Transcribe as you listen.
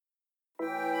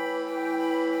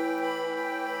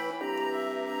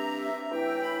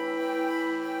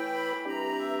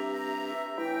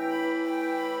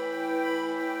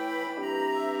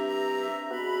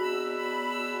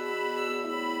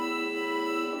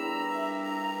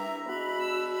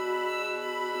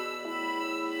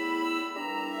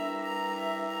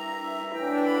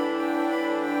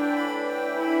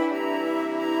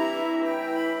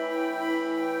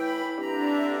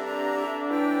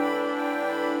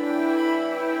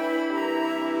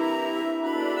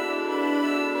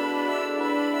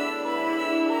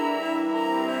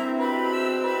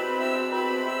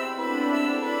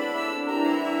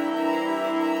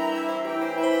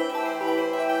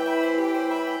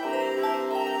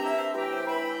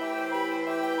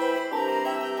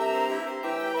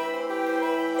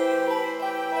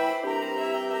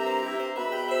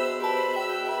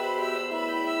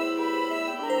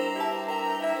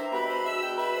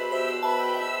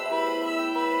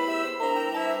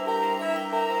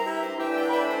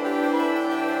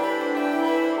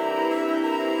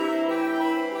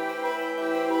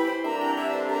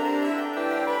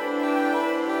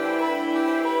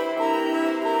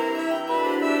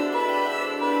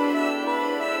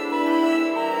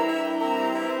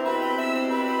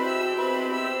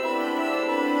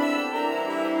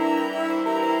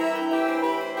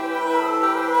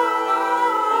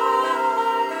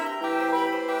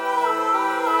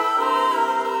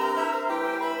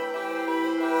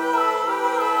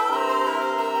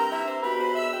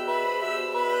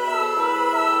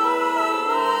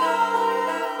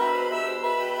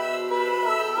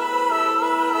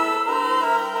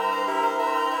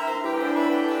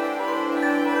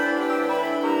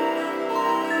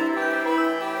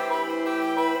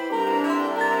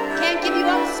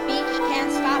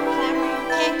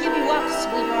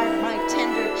sweetheart, my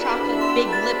tender chocolate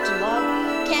big-lipped love.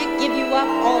 Can't give you up,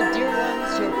 all dear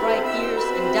ones, your bright ears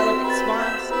and delicate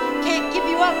smiles. Can't give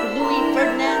you up, Louis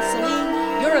Ferdinand Celine.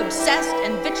 You're obsessed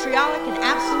and vitriolic and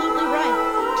absolutely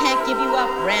right. Can't give you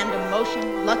up, random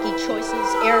motion, lucky choices,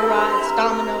 air rides,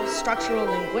 dominoes, structural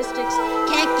linguistics.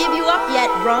 Can't give you up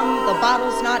yet, rum, the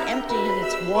bottle's not empty and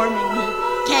it's warming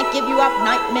me. Can't give you up,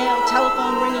 night mail,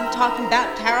 telephone ringing, talking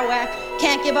about Kerouac.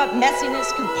 Can't give up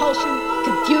messiness, compulsion,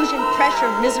 confusion, pressure,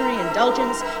 misery,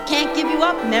 indulgence. Can't give you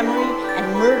up memory and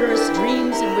murderous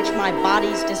dreams in which my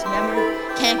body's dismembered.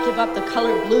 Can't give up the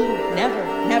color blue, never,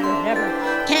 never, never.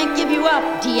 Can't give you up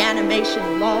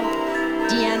deanimation, love,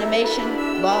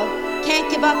 deanimation, love. Can't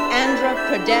give up Andhra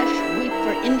Pradesh, weep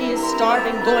for India's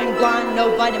starving, going blind,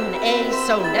 no vitamin A,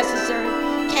 so necessary.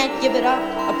 Can't give it up,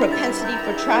 a propensity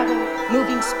for travel,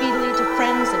 moving speedily to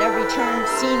friends at every turn,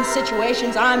 seeing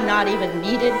situations I'm not even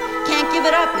needed. Can't give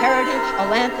it up, heritage,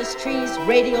 ailanthus trees,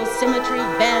 radial symmetry,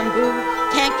 bamboo.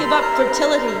 Can't give up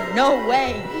fertility, no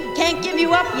way. Can't give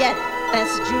you up yet,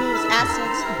 best jewels,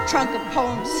 assets, trunk of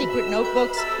poems, secret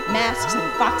notebooks, masks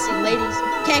and foxy ladies.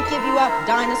 Can't give you up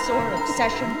dinosaur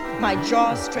obsession, my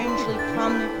jaw strangely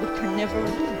prominent with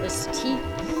carnivorous teeth.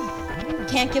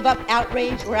 Can't give up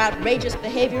outrage or outrageous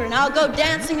behavior, and I'll go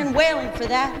dancing and wailing for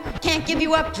that. Can't give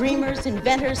you up dreamers,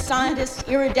 inventors, scientists,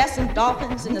 iridescent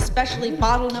dolphins, and especially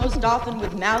bottlenose dolphin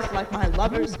with mouth like my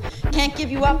lover's. Can't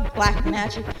give you up black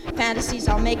magic, fantasies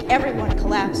I'll make everyone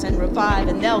collapse and revive,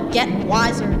 and they'll get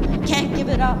wiser. Can't give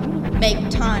it up, make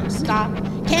time stop.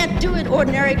 Can't do it,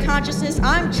 ordinary consciousness,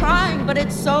 I'm trying, but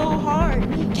it's so hard.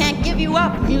 Can't give you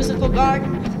up, musical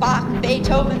garden, Bach,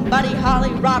 Beethoven, Buddy Holly,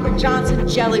 Robert Johnson,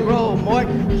 Jelly Roll,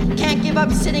 Morton. Can't give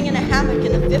up sitting in a hammock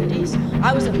in the 50s.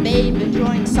 I was a babe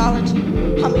enjoying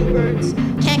solitude, hummingbirds.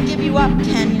 Can't give you up,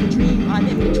 canyon dream, I'm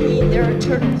in between. There are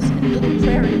turtles and little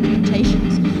prairie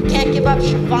mutations. Can't give up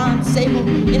chiffon, sable,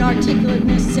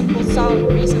 inarticulateness, simple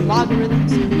solid reason,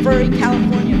 logarithms, furry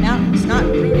California mountains, not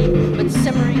brooding, but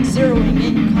simmering, zeroing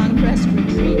in, conquest,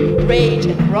 retreat, rage,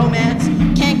 and romance.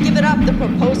 Can't give it up, the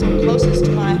proposal closest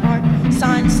to my heart.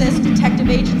 Sign says detective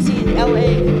agency in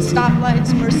LA,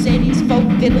 stoplights, Mercedes, folk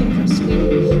fiddling from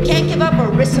Sweden. Can't give up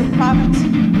Orissa province,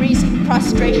 greasy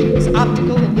prostrations,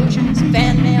 optical illusions,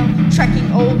 fan mail,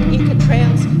 trekking old Inca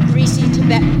trails, greasy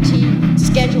Tibetan tea,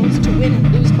 schedules to win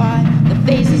and lose by, the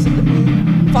phases of the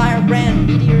moon, firebrand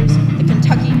meteors, the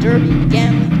Kentucky Derby,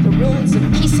 gambling, the ruins of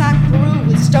Pisac, Peru,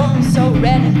 with stones so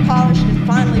red and polished and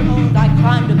finely honed I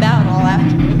climbed about all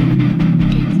afternoon.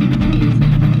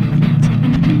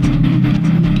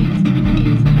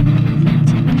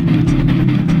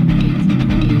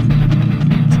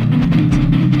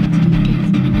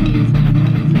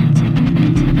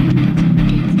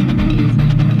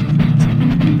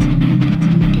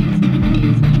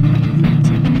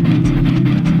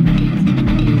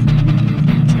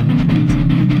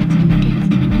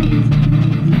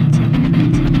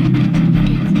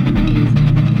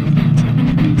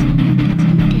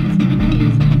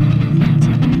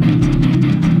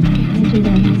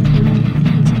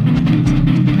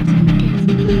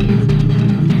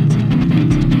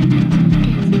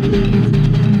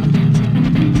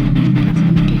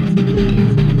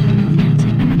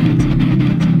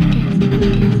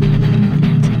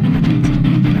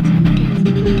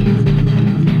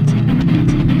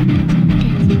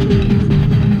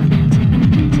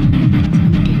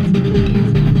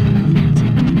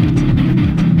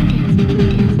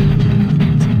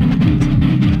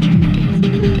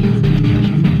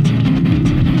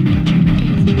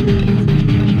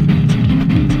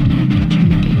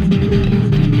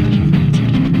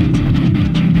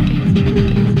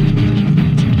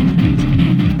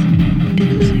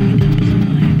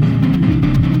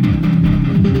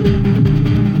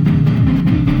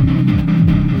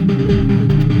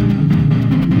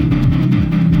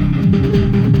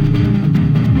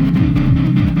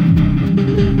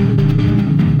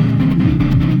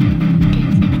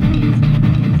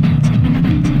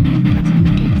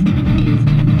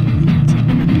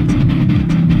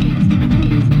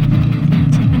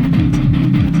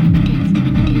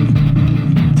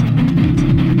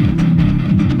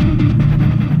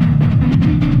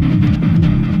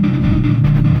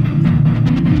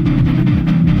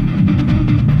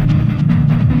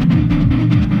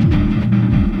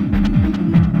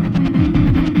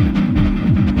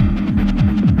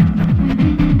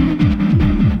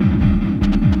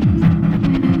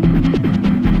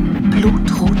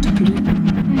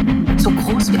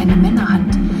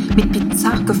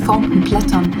 geformten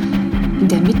Blättern, in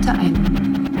der Mitte ein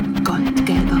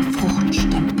goldgelber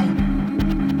Fruchtstempel.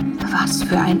 Was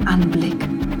für ein Anblick!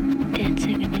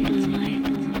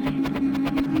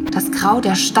 Das Grau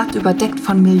der Stadt überdeckt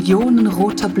von Millionen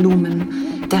roter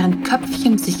Blumen, deren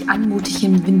Köpfchen sich anmutig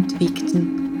im Wind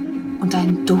wiegten. Und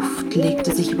ein Duft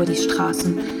legte sich über die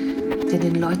Straßen, der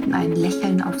den Leuten ein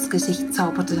Lächeln aufs Gesicht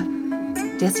zauberte,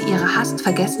 der sie ihre Hast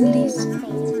vergessen ließ,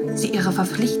 sie ihre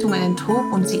Verpflichtungen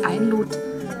enthob und sie einlud,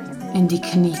 in die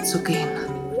Knie zu gehen.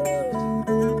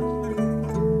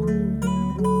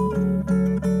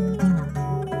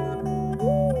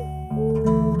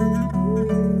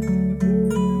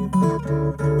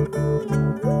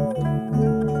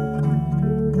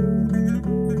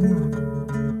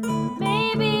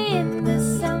 Maybe in the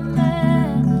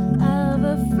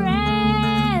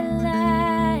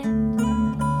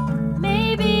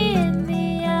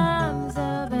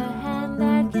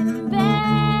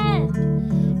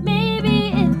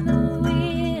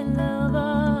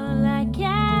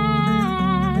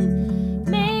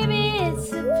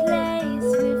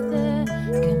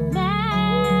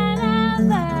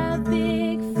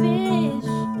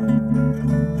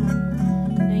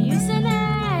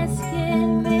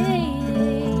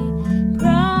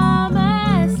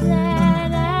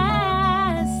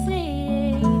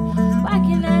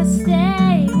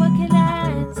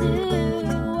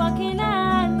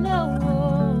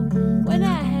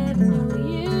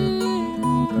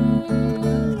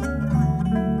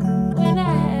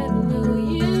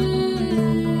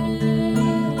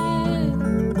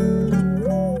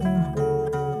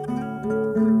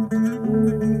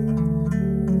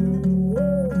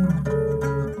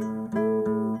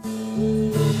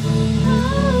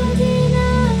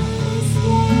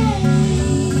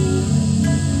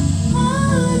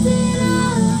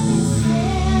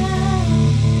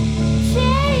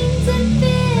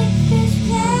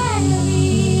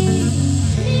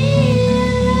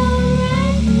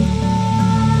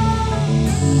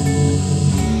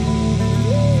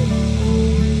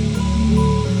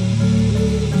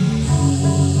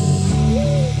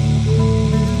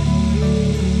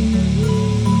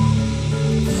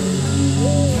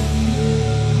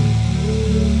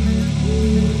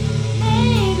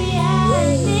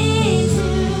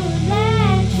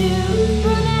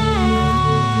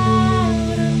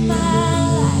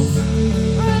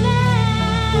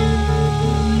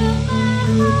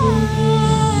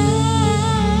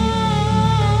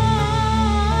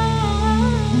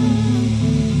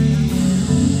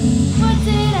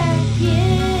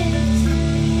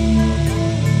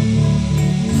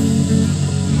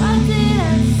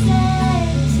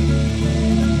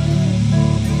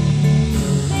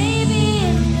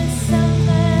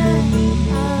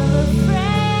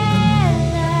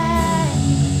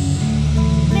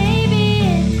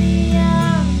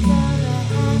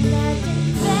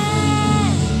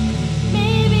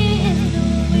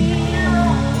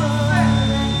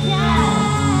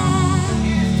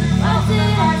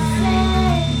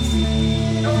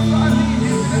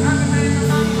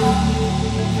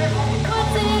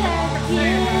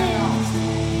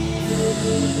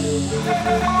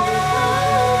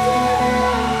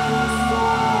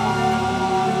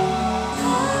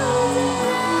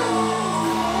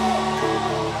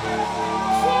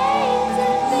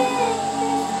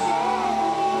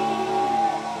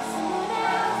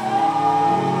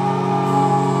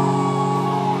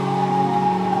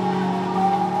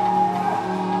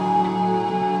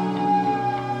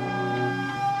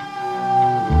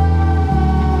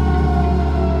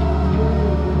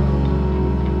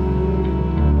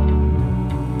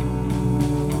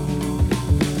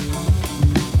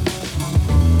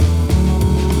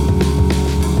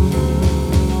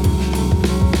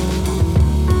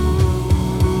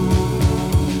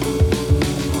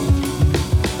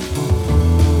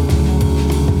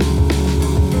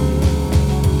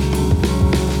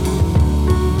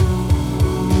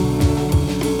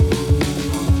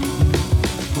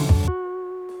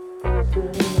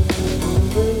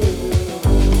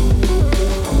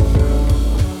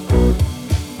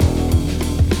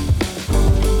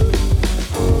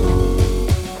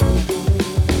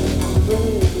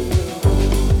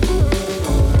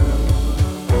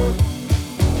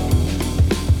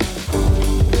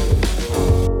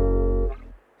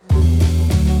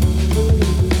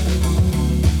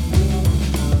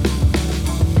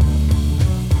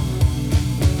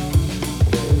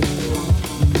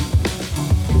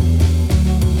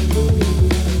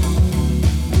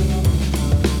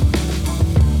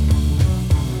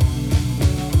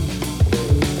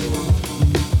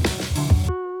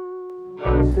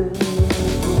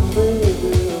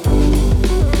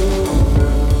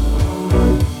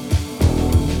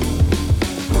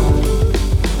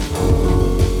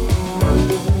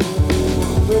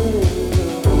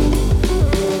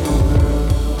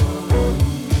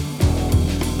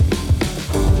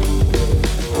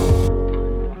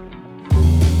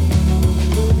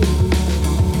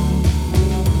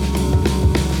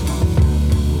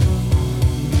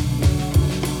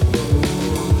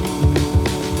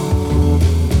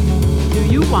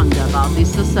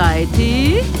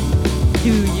society?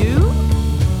 Do you?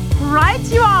 Right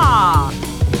you are!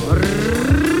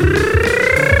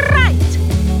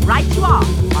 Right you are!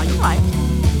 Are you right?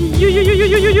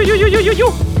 You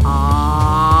are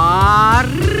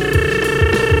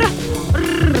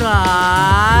right!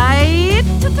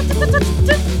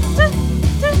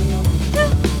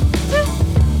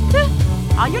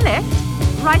 Are you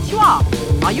left? Right you are!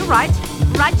 Are you right?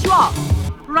 Right you are!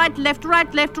 Right, left,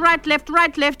 right, left, right, left,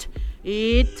 right, left.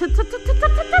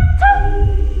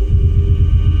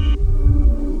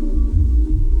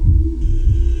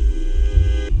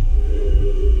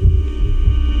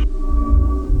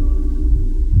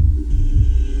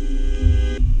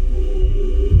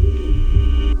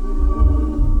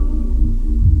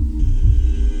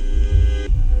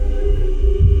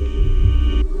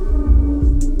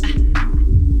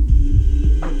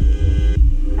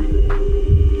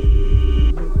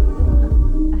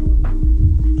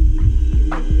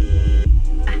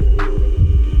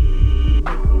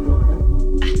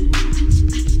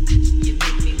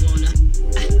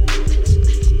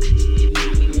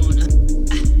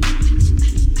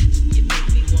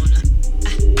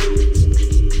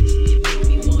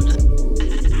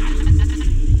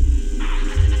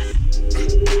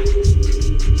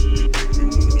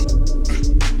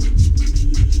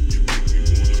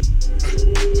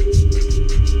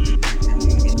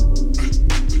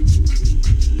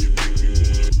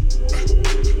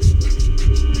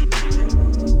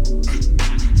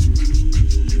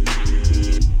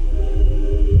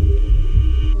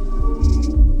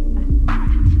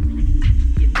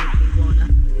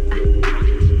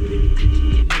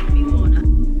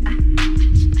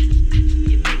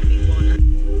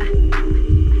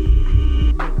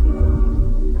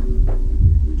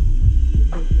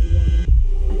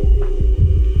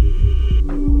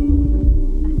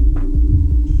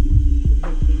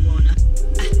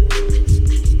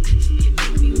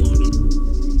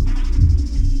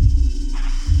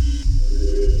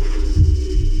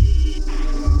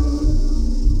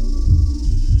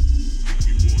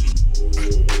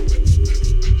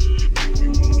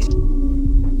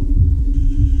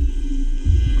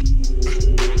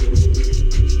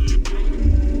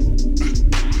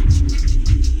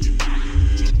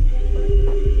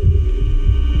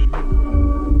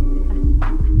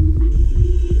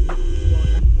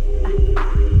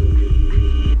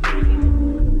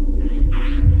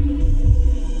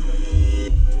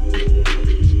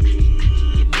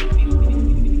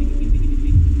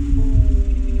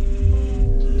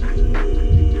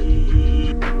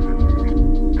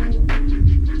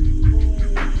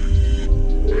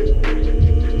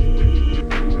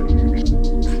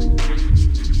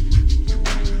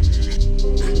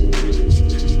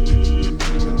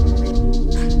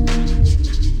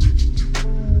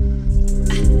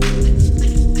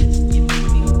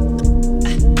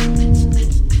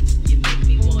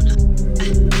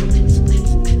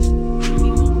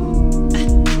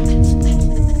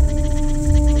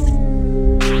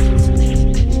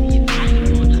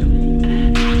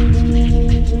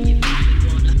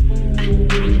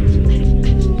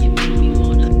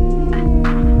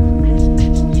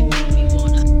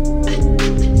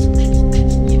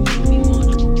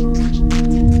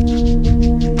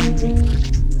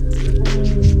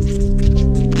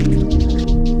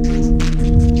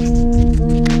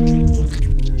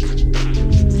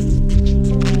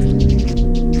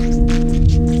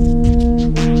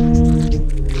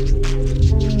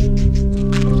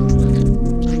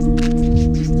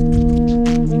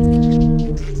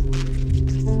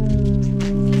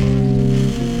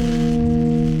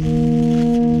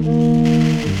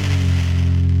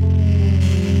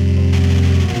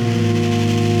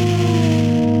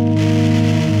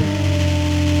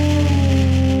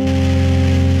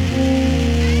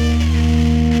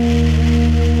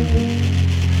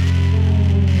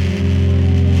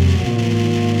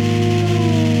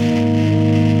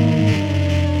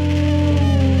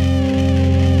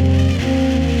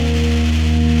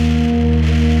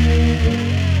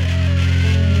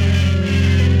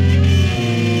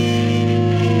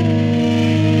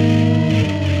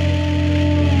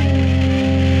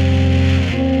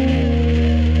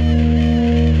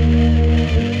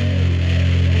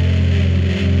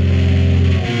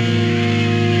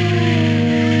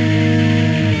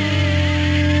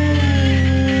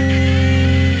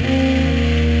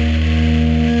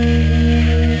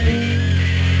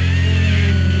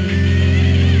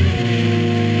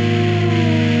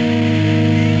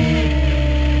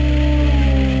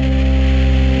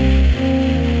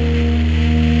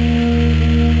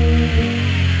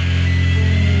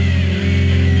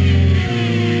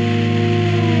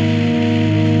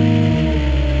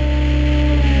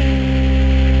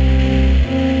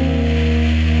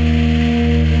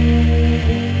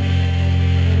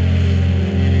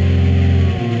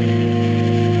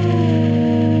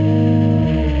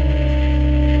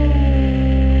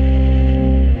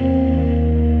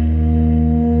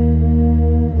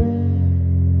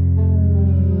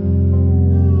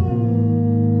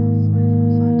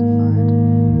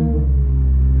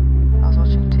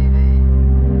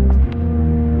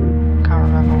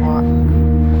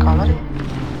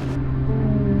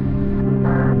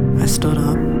 stood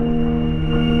up,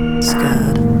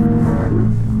 scared.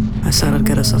 I said I'd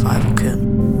get a survival kit,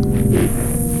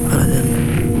 but I didn't.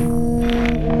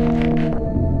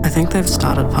 I think they've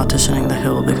started partitioning the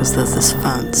hill because there's this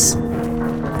fence.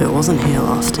 It wasn't here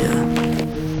last year.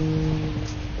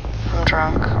 I'm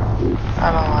drunk.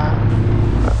 I'm alone.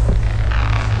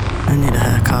 I need a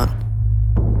haircut.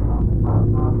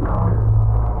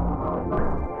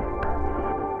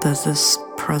 There's this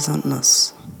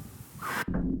presentness.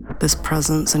 This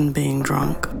presence in being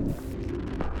drunk.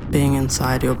 Being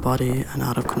inside your body and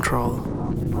out of control.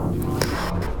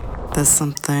 There's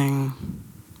something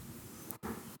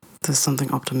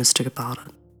optimistic about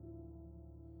it.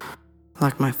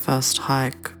 Like my first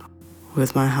hike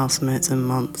with my housemates in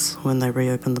months when they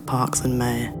reopened the parks in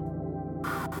May.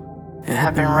 It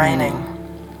had been raining.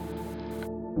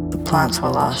 The plants were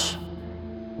lush.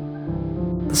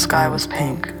 The sky was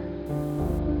pink.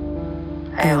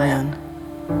 Alien.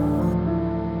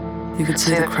 You could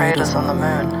see the craters on the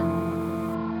moon.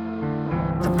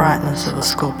 The brightness of a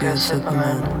Scorpio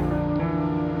supermoon.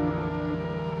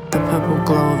 The purple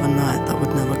glow of a night that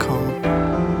would never come.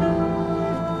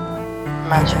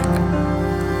 Magic.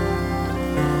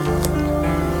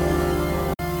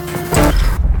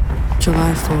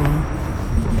 July 4,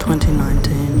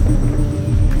 2019.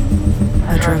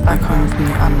 I drove back home from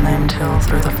the unnamed hill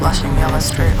through the flashing yellow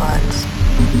streetlights.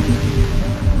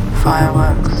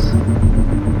 Fireworks.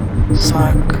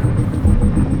 Smoke.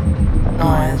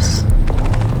 Noise.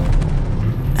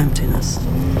 Emptiness.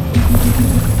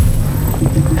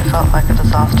 It felt like a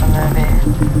disaster movie.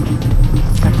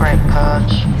 A great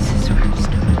purge.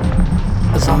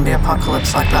 A zombie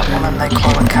apocalypse like that woman they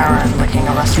call a Karen licking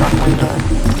a restaurant window.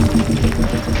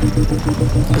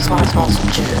 This one is more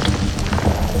subdued.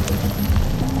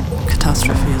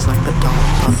 Catastrophe is like the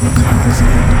dull of the car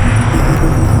accident heard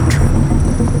on a road trip,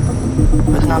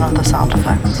 with none of the sound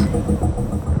effects.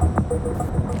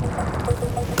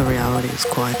 The reality is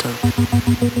quieter.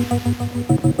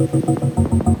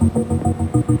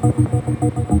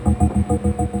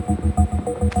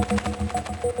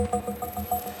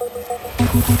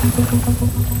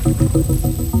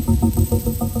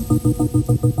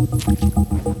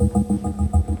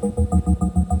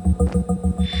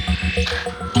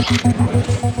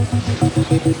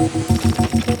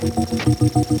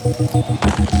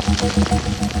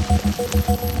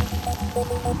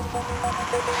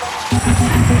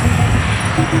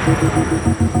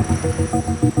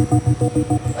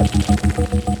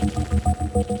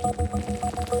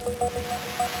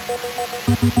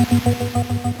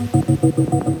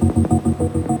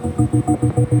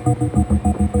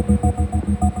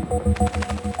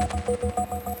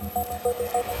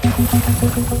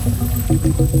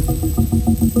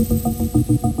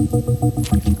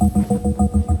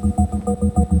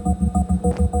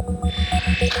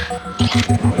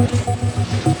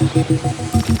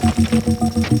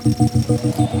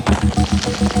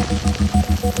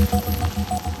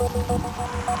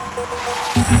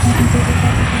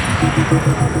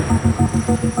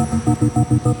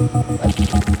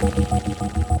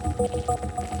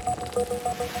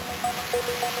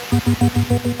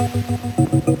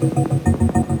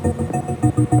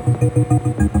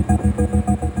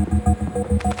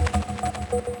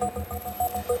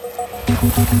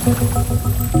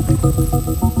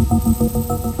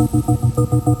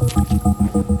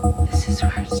 This is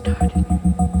where it started.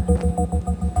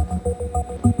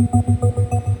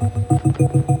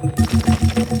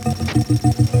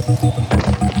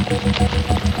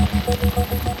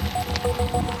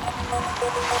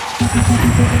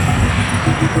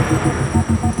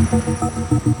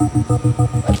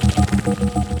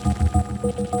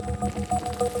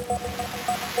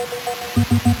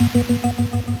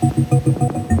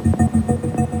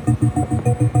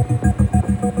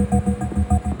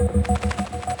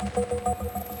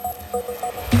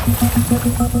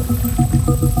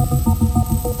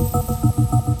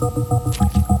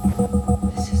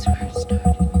 This is where it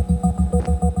started.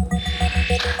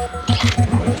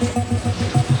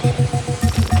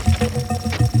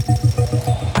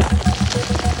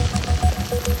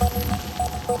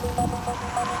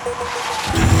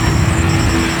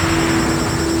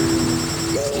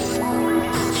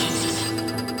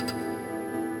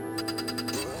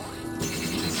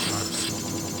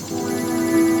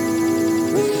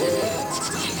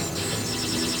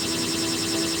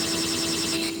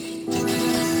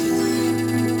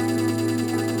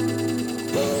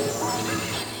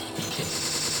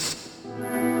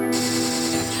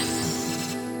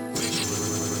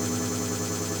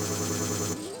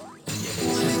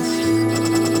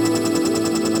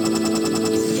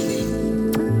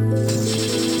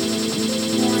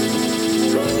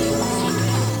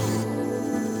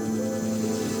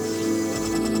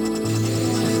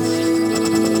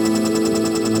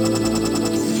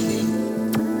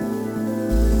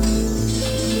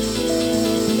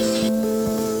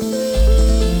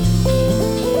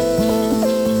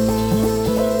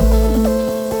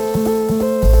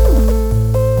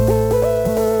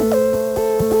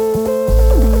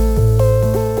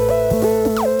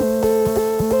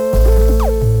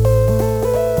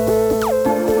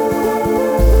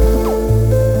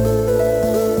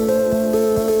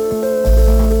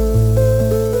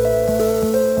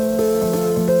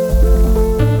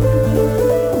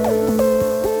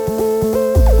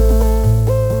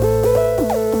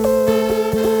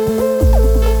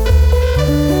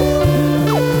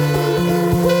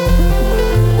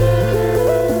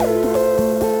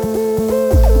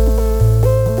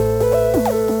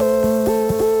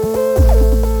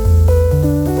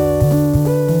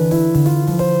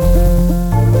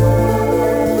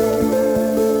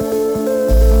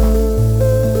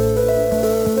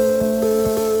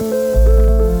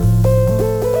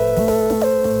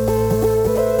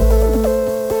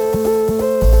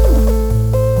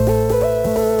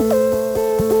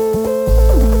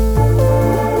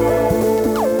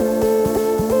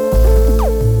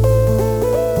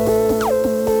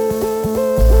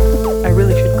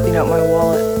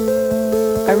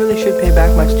 pay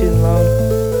back my student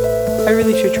loan. I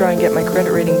really should try and get my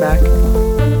credit rating back.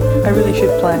 I really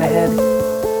should plan ahead.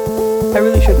 I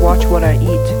really should watch what I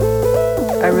eat.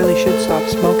 I really should stop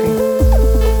smoking.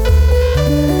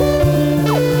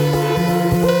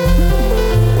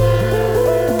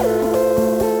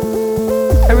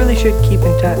 I really should keep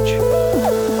in touch.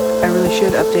 I really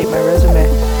should update my resume.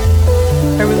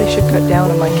 I really should cut down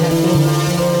on my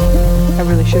caffeine. I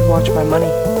really should watch my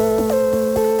money.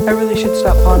 I really should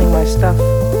stop pawning my stuff.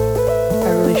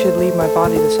 I really should leave my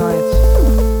body to science.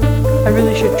 I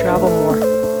really should travel more.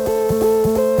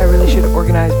 I really should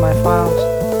organize my files.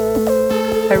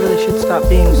 I really should stop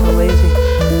being so lazy.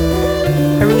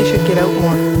 I really should get out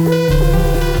more.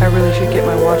 I really should get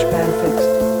my watch band fixed.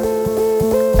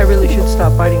 I really should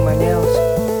stop biting my nails.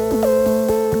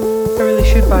 I really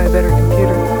should buy a better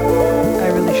computer. I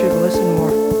really should listen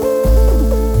more.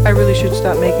 I really should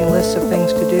stop making lists of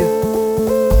things to do.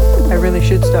 I really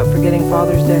should stop forgetting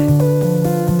Father's Day.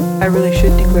 I really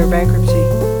should declare bankruptcy.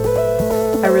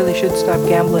 I really should stop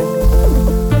gambling.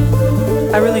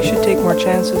 I really should take more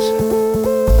chances.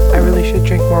 I really should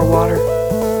drink more water.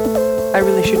 I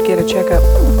really should get a checkup.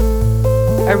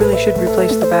 I really should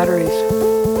replace the batteries.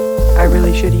 I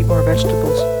really should eat more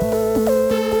vegetables.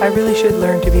 I really should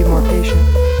learn to be more patient.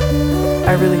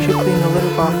 I really should clean the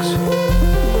litter box.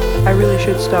 I really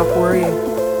should stop worrying.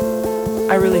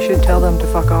 I really should tell them to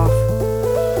fuck off.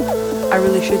 I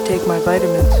really should take my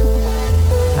vitamins.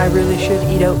 I really should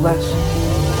eat out less.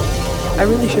 I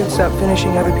really should stop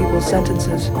finishing other people's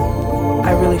sentences.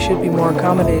 I really should be more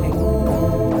accommodating.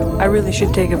 I really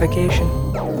should take a vacation.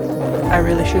 I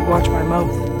really should watch my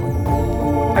mouth.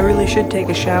 I really should take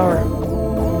a shower.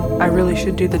 I really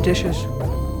should do the dishes.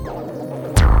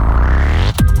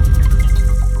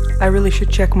 I really should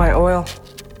check my oil.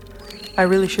 I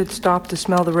really should stop to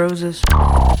smell the roses.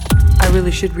 I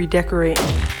really should redecorate.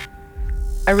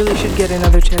 I really should get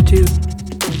another tattoo.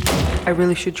 I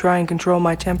really should try and control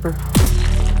my temper.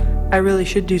 I really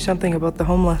should do something about the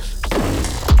homeless.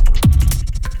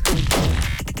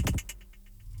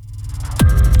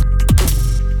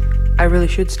 I really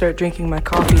should start drinking my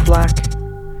coffee black.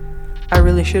 I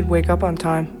really should wake up on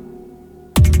time.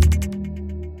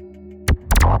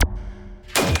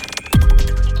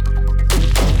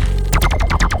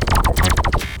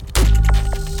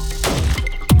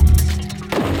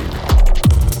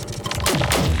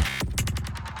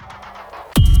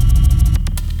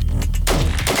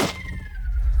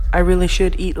 I really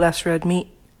should eat less red meat.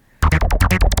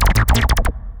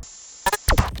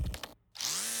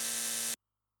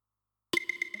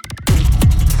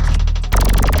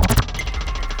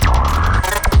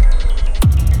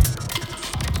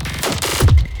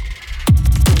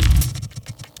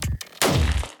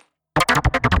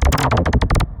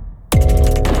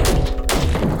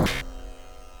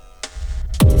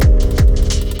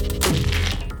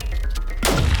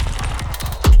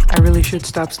 I really should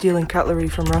stop stealing cutlery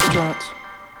from restaurants.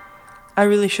 I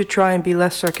really should try and be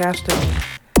less sarcastic.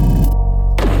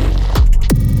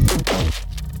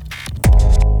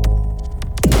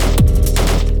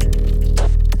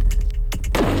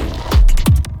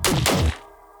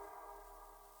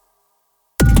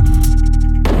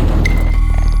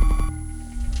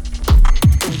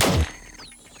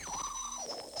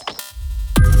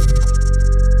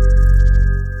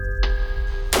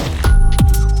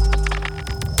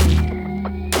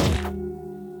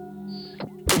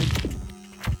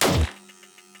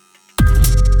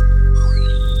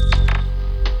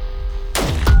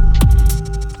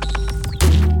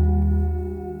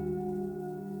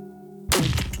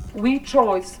 We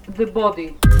choose the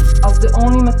body as the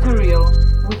only material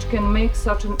which can make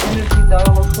such an energy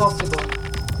dialogue possible.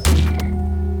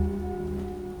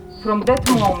 From that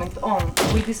moment on,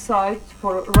 we decide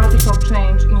for radical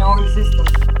change in our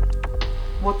existence,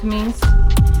 what means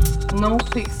no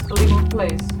fixed living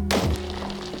place,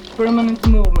 permanent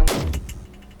movement,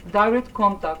 direct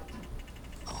contact,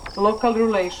 local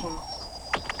relation,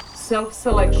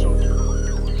 self-selection,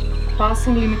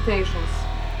 passing limitations,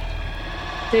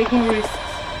 taking risks,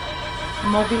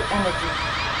 mobile energy.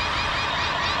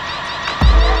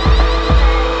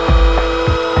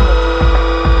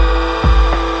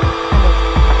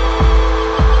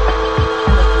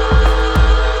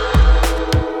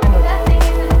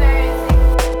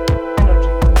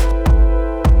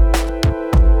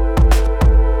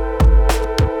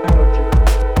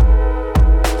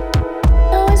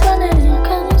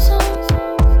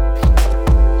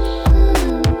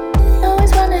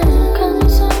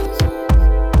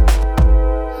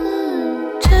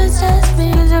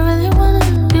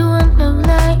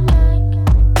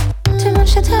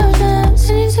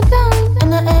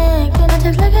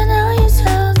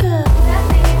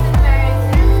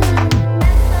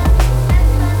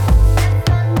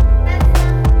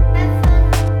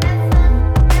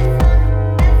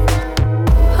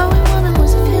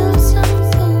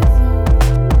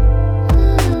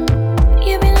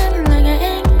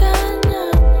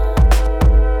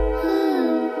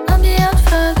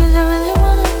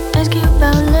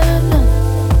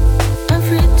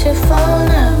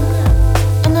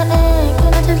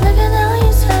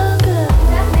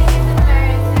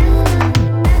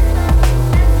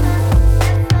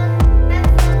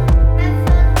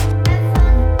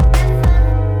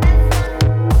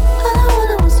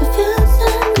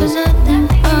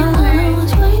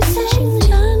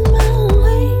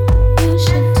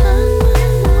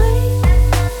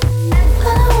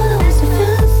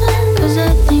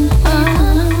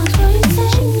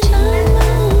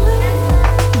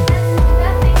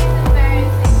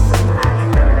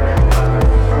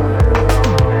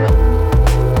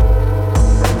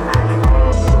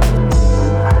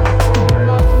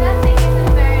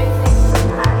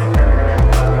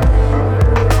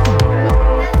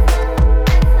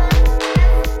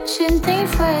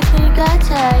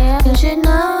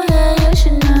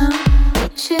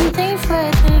 for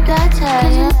it, think I tell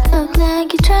you. Look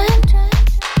like you tried.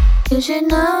 You should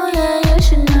know, yeah, you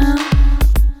should know.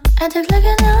 I took a look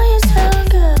and now you're so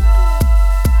good.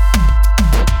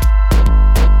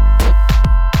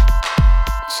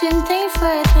 You shouldn't think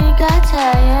for it, think I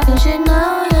tell you. You should know,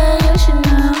 yeah, you should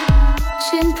know. You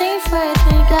shouldn't think for it,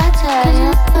 think I tell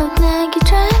you. Look like you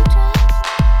tried.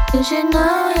 You should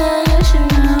know, yeah, you should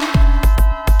know.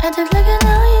 I took a look and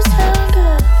now you're so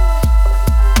good.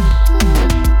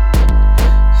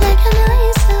 Like I know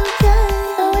you're so good.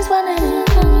 Always wanted to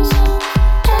come so.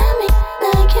 Tell me,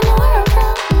 like you know where I'm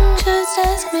from. Just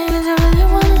ask me, cause I really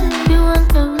want it. You want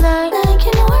to like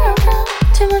you know where I'm from.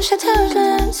 Too much to tell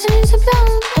them, cities are blown.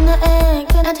 And I ain't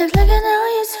good. I took a look and now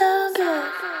you're so good.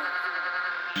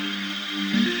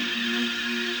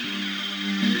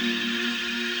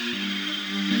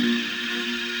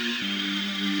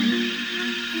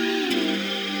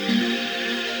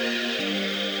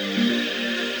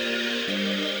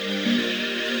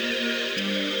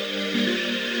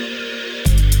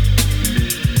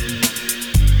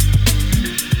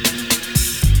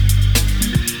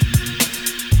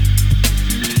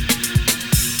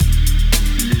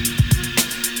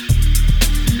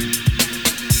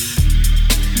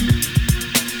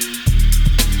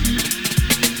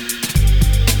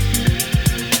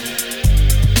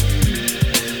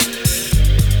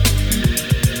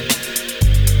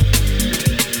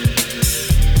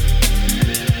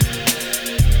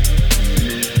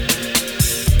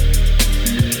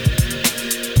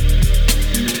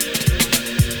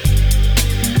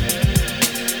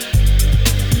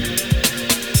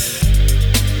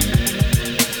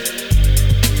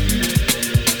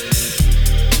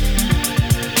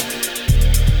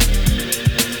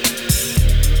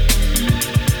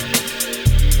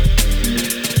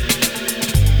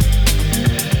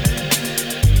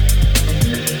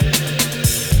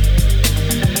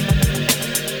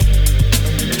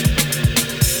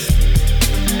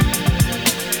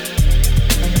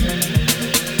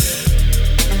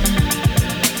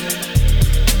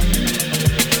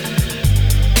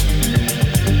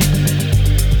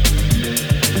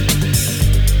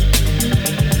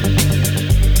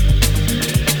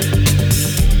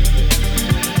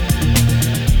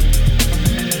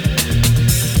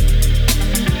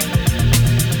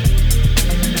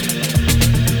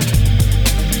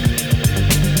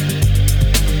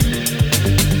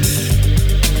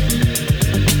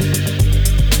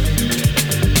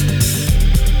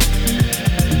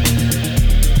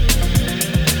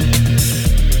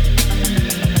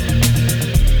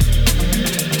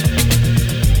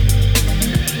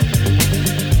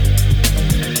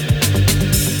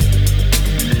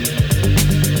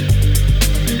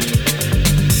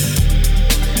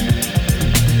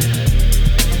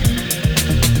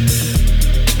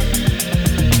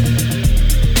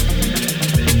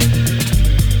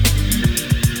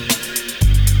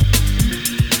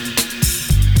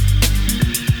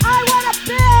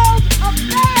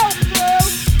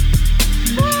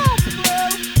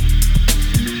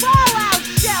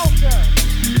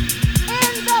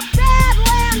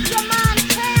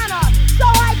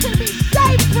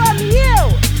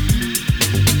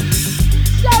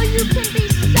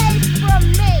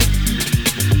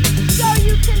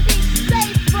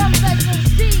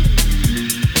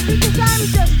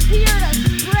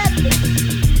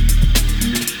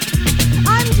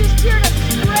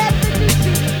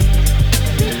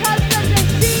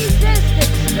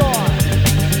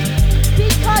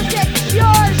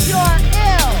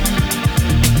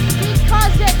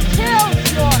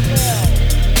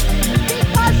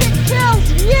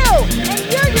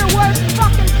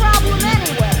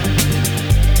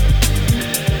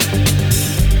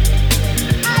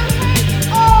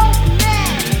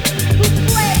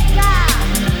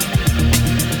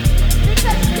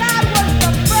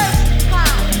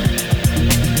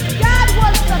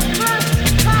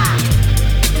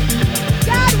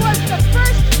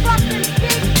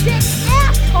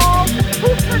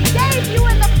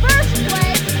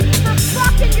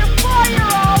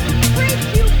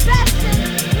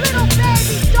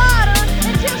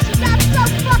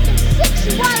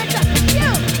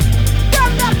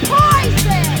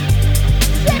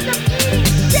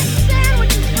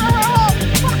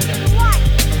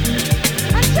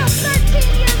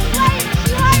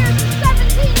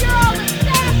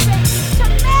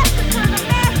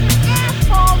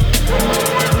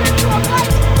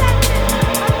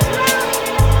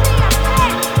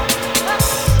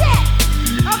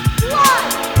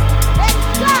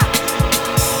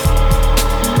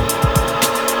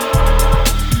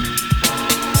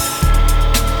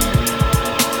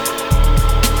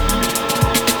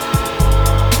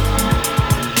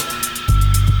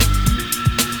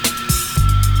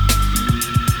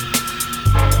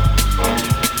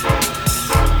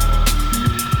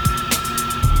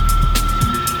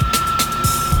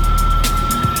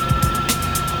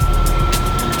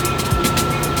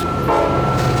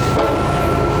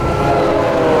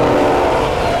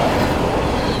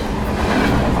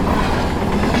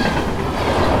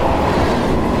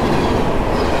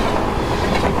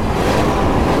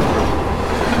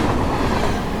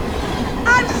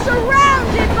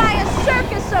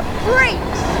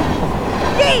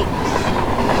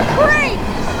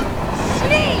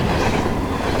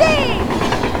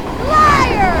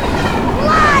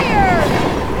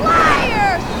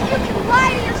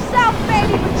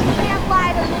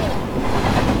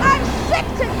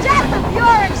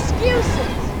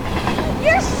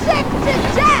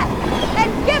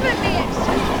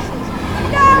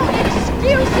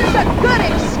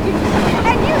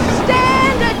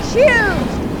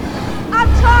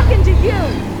 talking to you.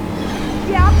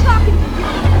 Yeah, I'm talking to you.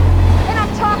 And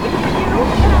I'm talking to you.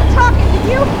 And I'm talking to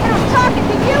you. And I'm talking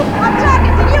to you. I'm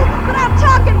talking to you. But I'm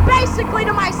talking basically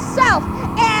to myself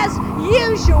as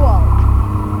usual.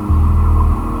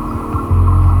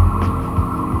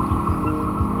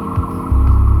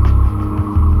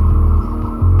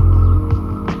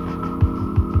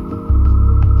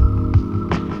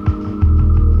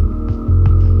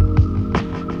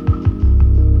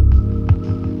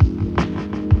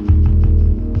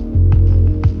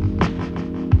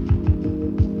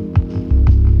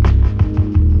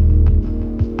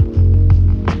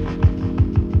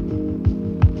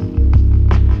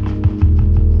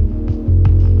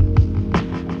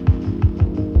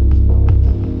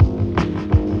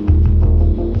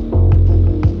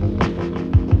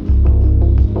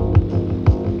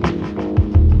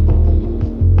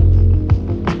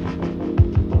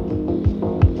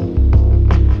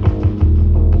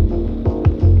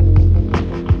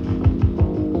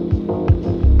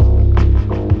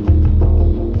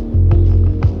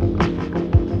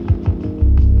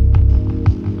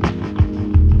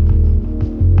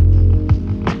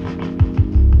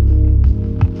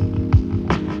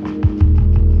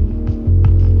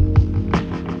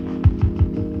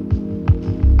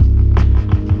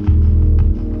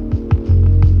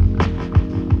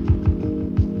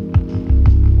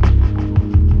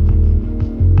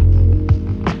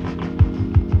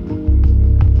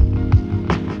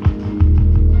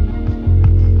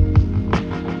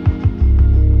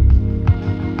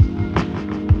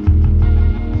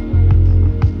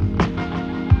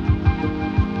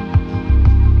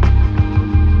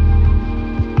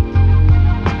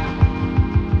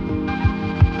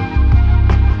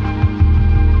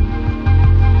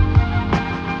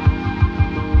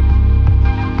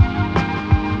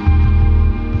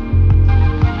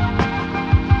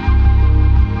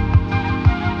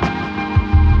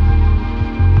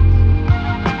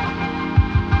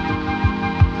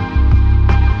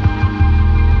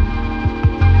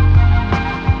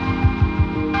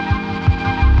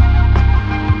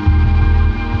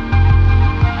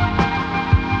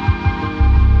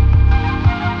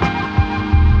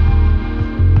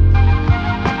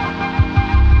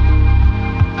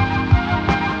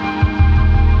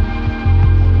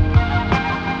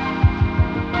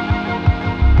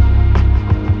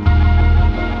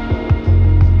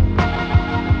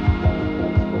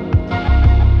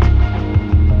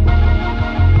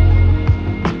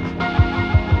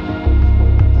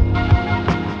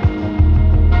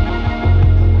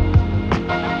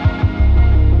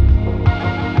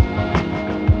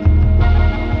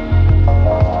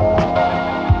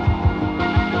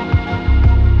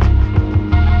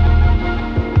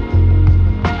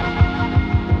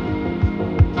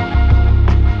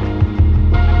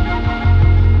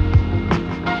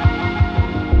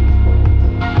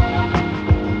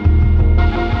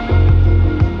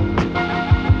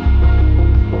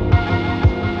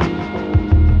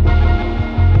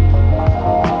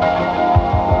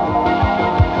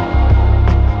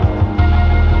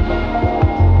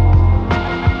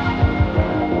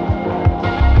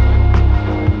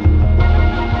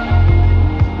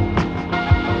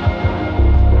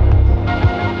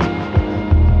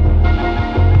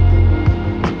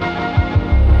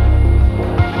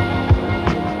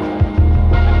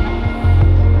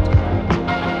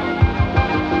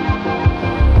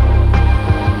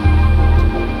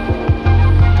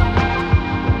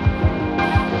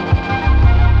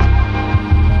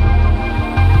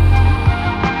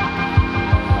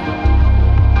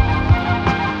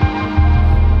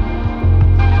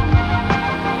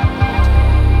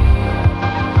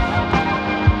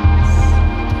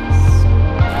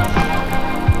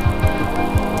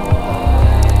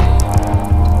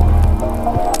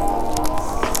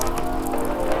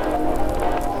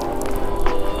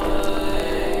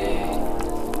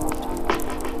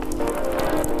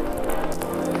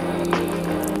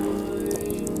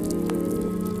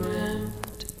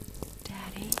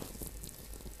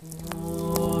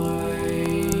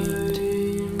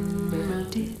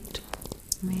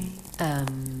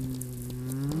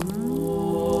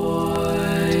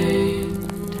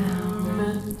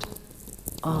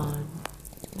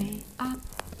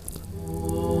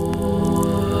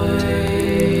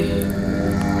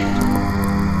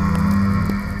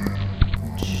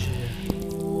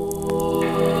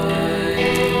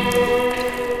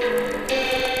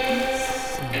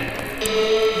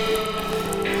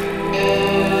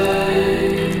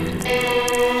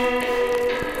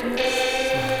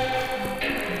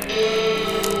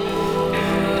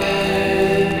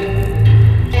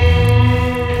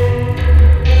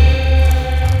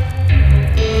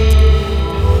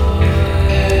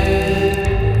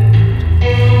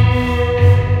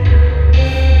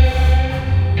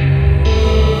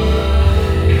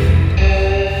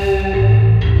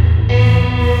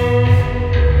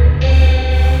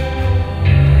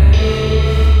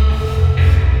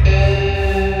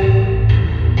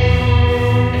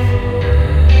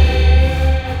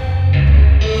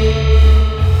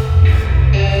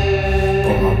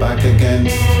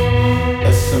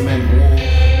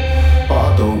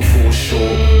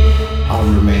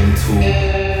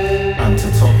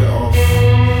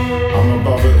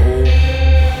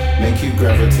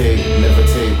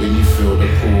 levitate when you feel the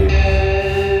pull.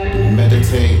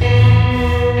 Meditate,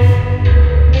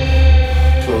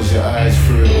 close your eyes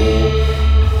through it all.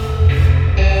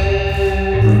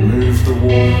 Remove the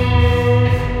wall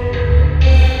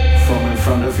from in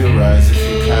front of your eyes if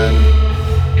you can.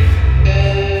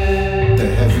 The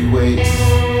heavy weights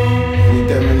we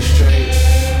demonstrate.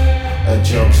 A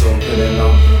job's opening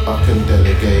up, I can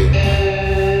delegate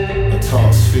a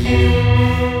task for you.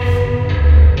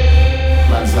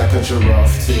 Man's like a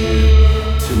giraffe to you,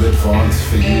 too advanced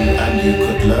for you. And you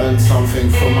could learn something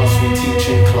from us, we teach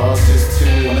in classes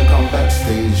too. Wanna come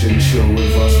backstage and chill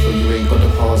with us, but you ain't got the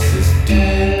passes, do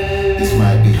you? This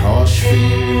might be harsh for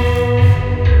you,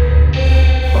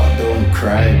 but don't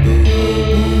cry,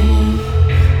 boo-hoo-hoo.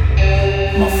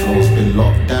 My flow's been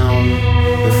locked down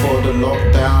before the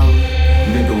lockdown.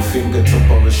 Middle finger to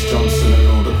Boris Johnson and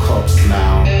all the cops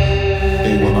now.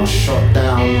 They want us shot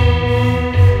down.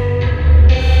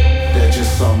 They're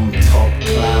just some top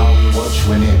clown. Watch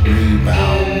when it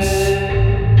rebounds.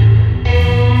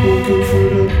 Walking through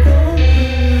the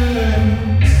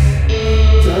darkness,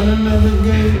 trying to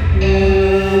navigate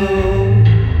now.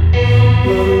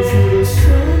 Running through the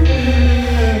sun,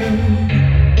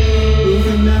 we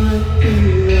can never be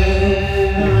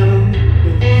there.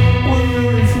 Wonder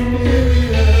if you need me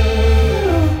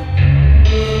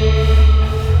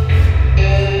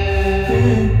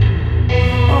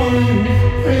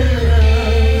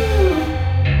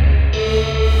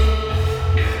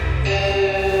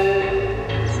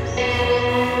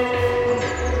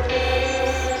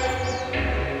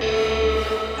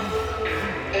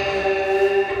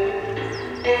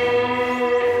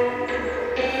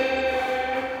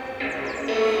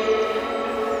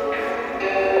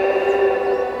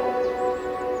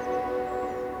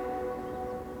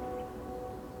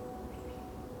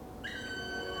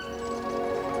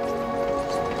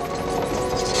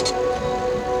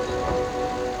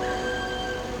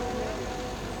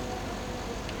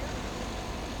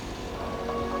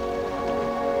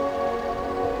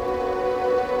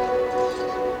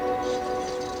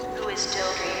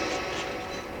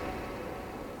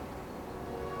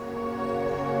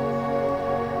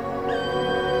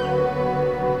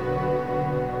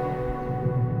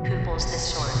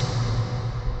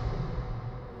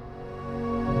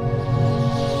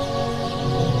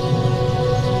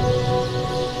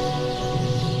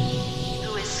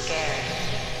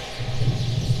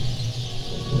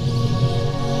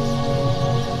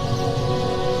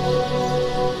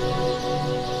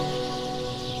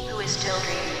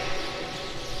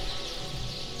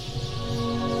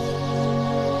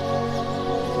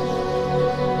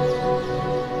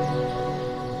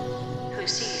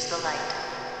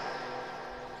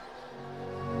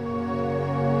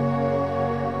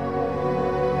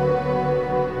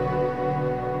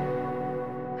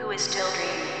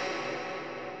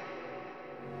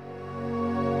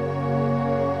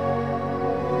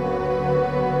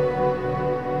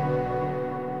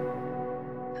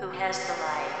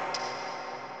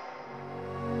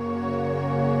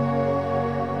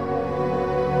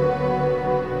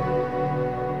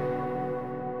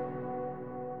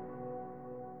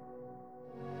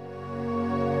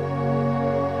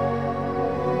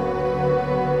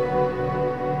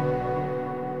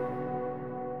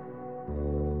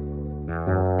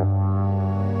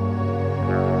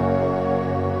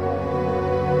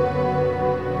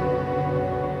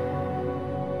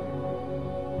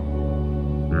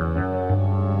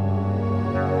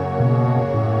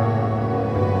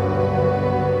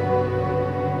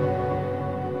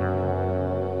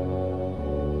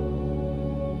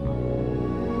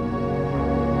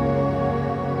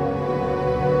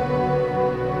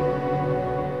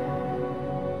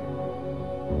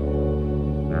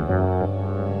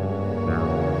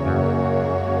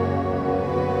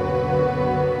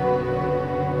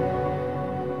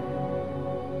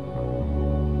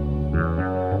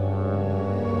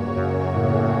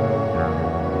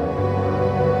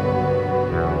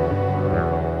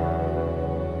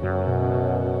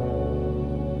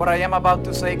What I am about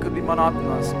to say could be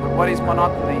monotonous, but what is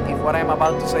monotony if what I am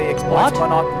about to say exploits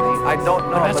monotony? I don't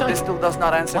know, but this still does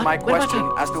not answer my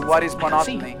question as to what is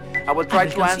monotony. I will try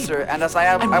to answer, and as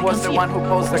I was the one who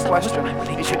posed the question,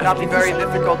 it should not be very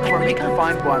difficult for me to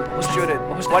find one, should it?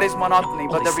 What is monotony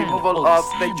but the removal of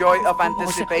the joy of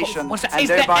anticipation, and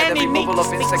thereby the removal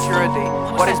of insecurity?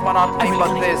 What is monotony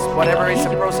but this? Whatever is a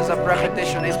process of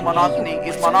repetition is monotony.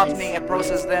 Is monotony a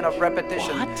process then of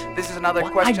repetition? This is another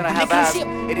question I have asked.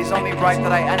 It is only right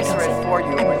that I answer it for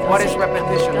you. What is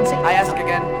repetition? I ask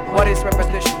again, what is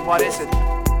repetition? What is it?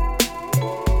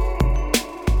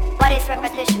 What is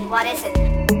repetition? What is it?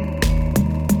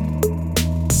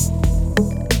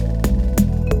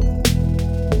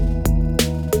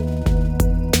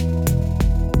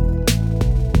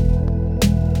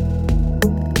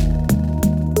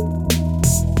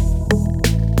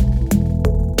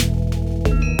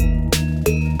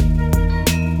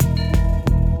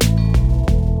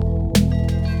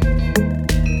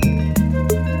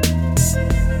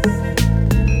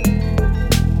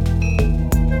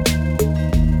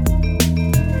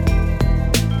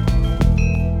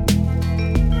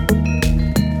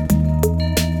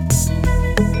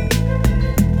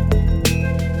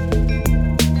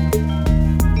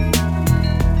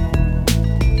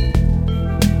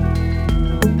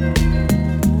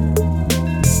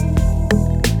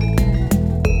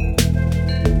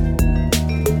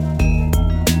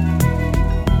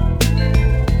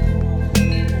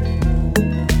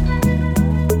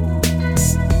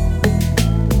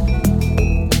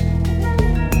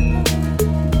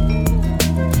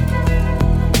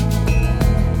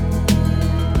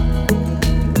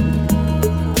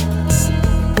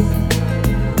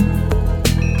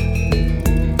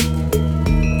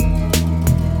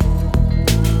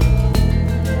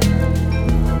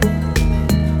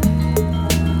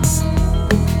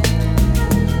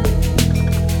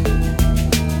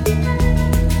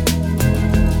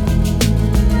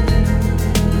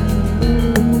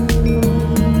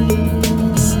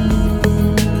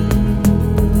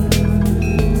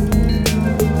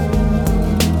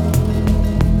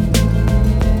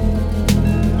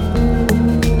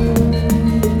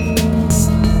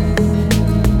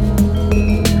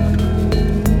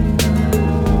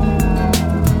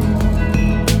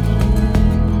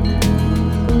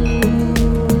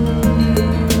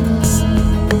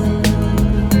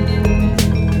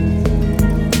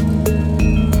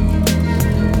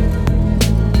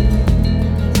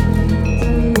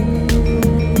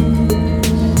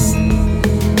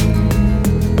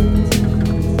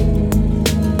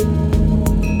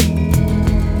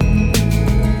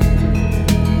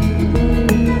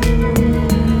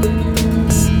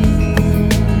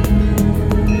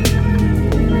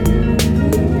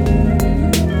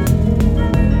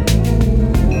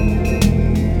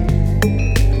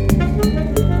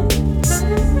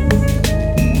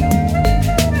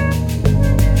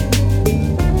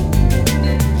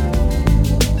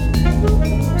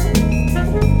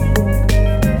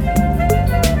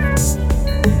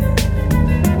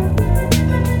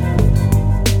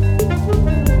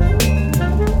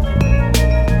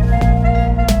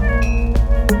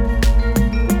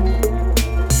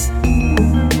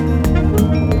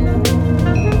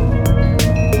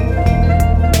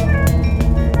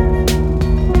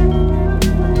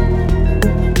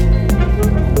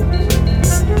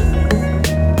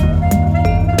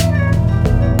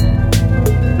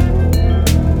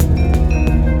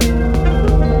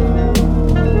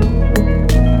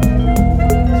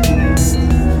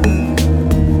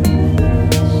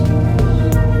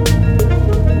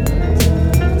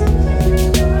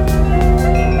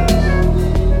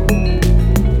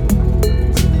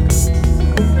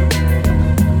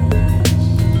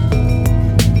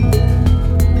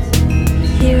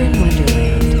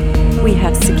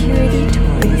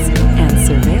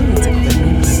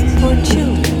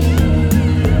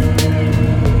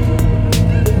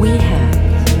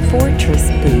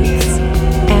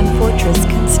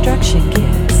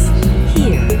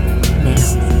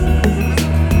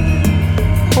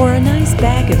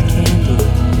 bag of candy.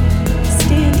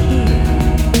 Stand here,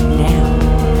 now.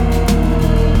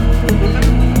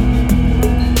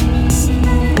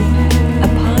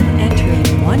 Upon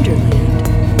entering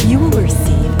Wonderland, you will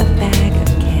receive a bag of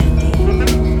candy.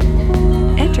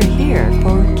 Enter here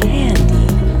for candy.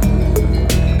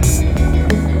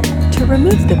 To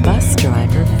remove the bus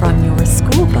driver from your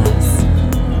school bus,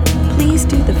 please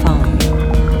do the following.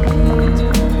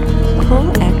 Pull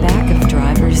at back of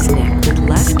driver's neck with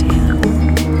left hand,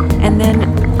 and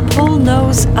then pull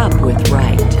nose up with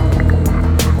right.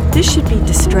 This should be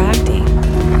distracting.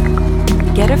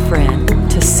 Get a friend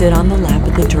to sit on the lap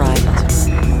of the driver.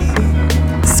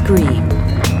 Scream.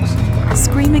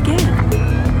 Scream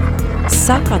again.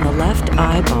 Suck on the left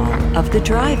eyeball of the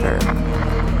driver.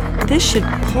 This should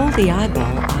pull the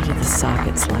eyeball out of the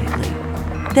socket slightly.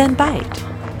 Then bite.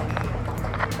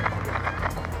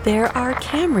 There are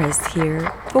cameras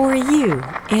here for you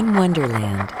in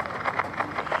Wonderland.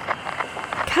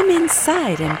 Come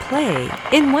inside and play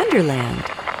in Wonderland.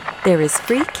 There is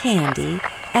free candy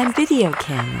and video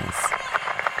cameras.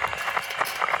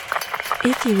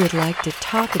 If you would like to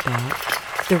talk about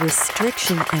the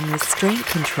restriction and restraint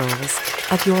controls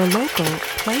of your local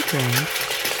playground,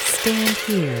 stand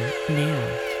here now.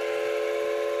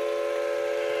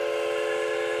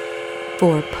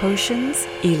 For potions,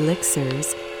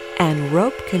 elixirs, and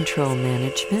rope control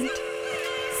management,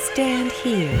 stand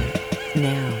here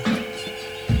now.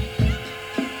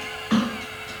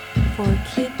 For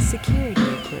kid security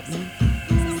equipment,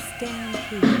 stand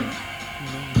here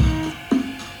now.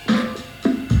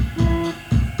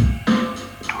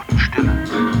 Totenstille.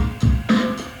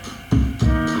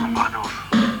 Am Bahnhof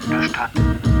der Stadt.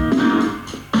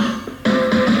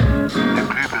 Der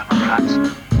Glühbirne platzen.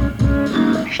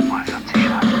 Nicht mal 40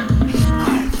 Watt.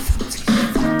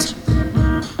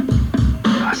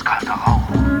 Eiskalter Rauch.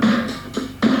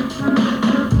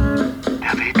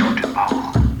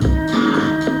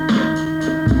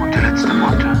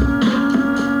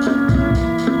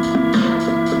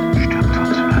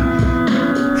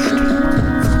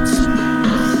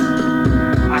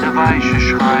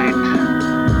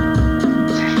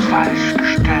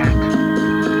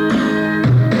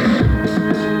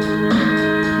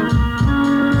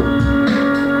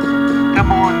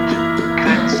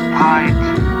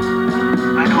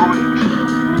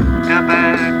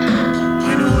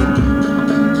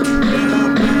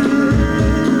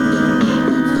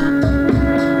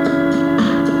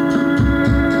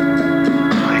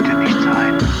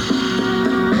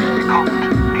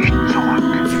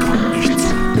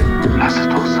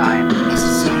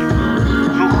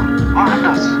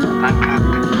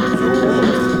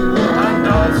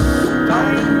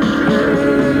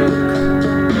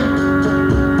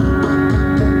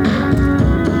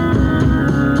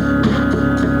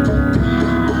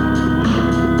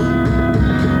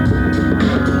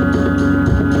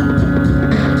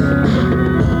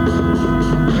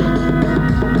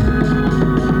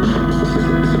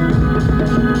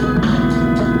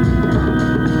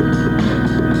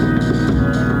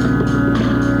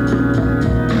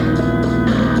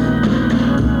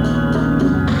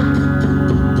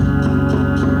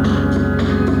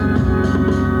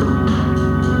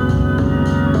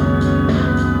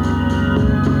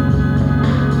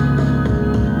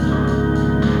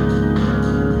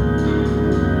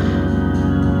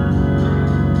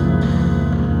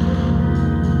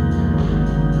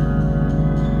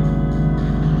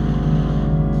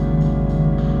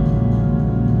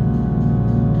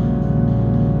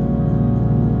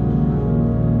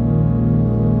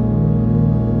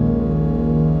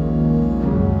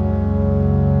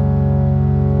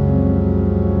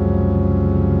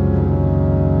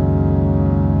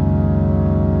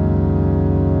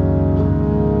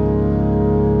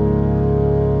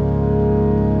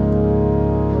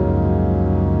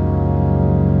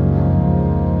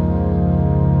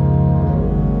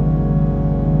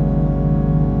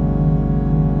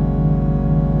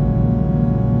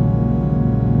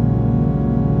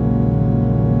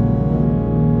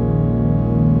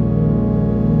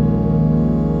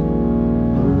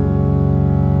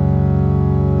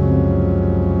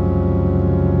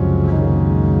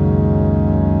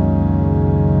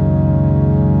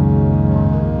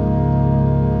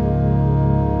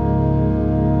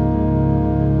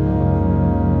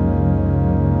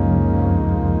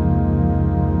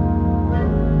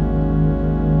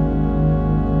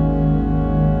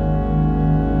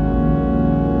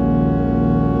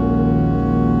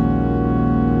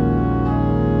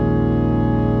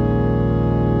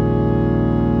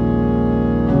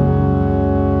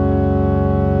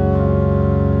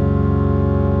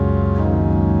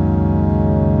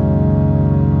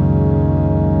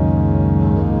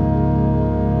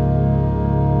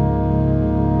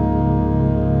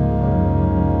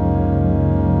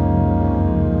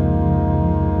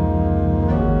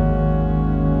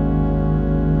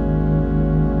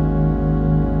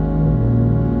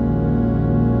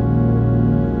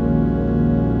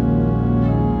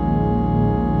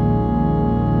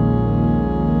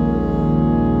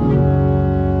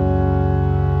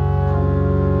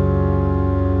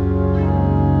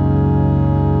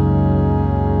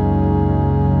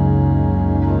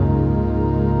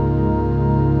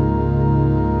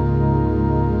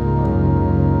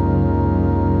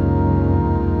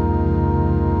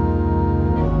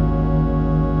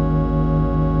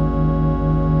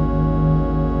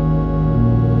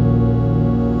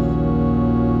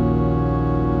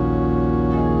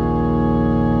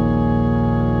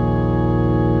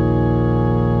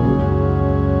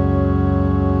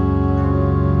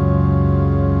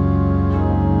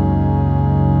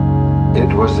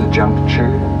 It was a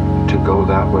juncture to go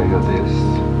that way or this.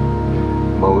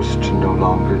 Most no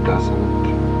longer doesn't.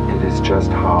 It is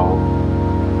just how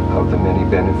of the many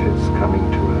benefits coming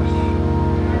to us.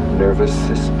 Nervous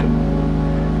system.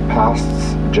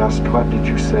 Past's just what did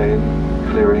you say?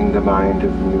 Clearing the mind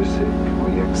of music.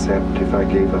 We accept if I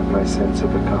gave up my sense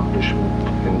of accomplishment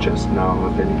and just now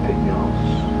of anything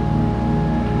else.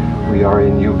 We are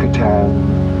in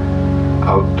Yucatan,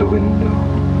 out the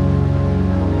window.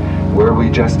 Were we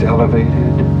just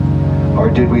elevated, or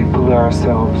did we pull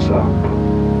ourselves up?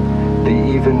 The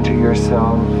even to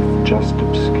yourself, just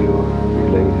obscure,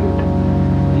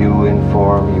 related. You in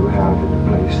form you have in a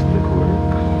place that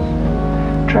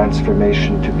works.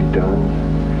 Transformation to be done,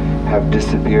 have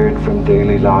disappeared from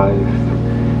daily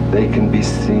life. They can be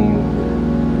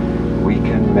seen. We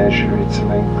can measure its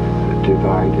length,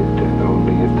 divided, and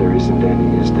only if there isn't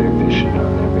any is there vision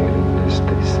on their mailing list.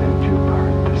 They send you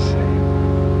part the same.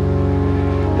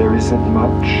 There isn't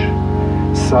much.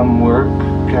 Some work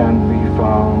can be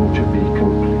found to be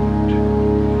complete.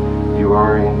 You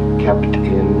are kept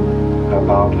in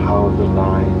about how the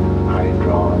line I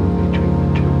drawn between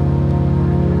the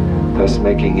two, thus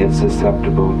making it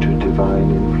susceptible to divine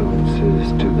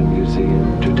influences, to the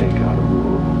museum to take out a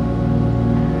rule.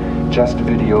 Just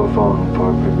videophone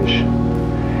for permission.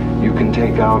 You can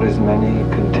take out as many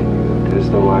continued as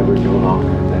though I were no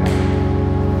longer there.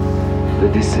 The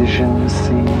decisions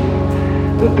see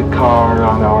that the car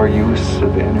on our use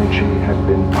of energy had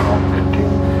been parked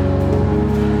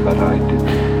in, but I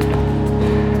didn't.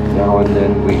 Now and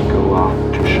then we go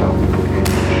out to shop for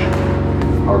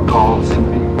lunch, or call some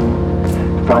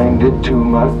people, find it too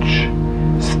much,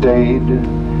 stayed,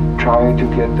 tried to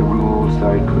get the rules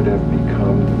I could have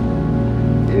become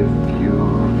if you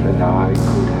and I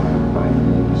could have my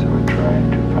means or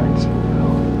tried to find some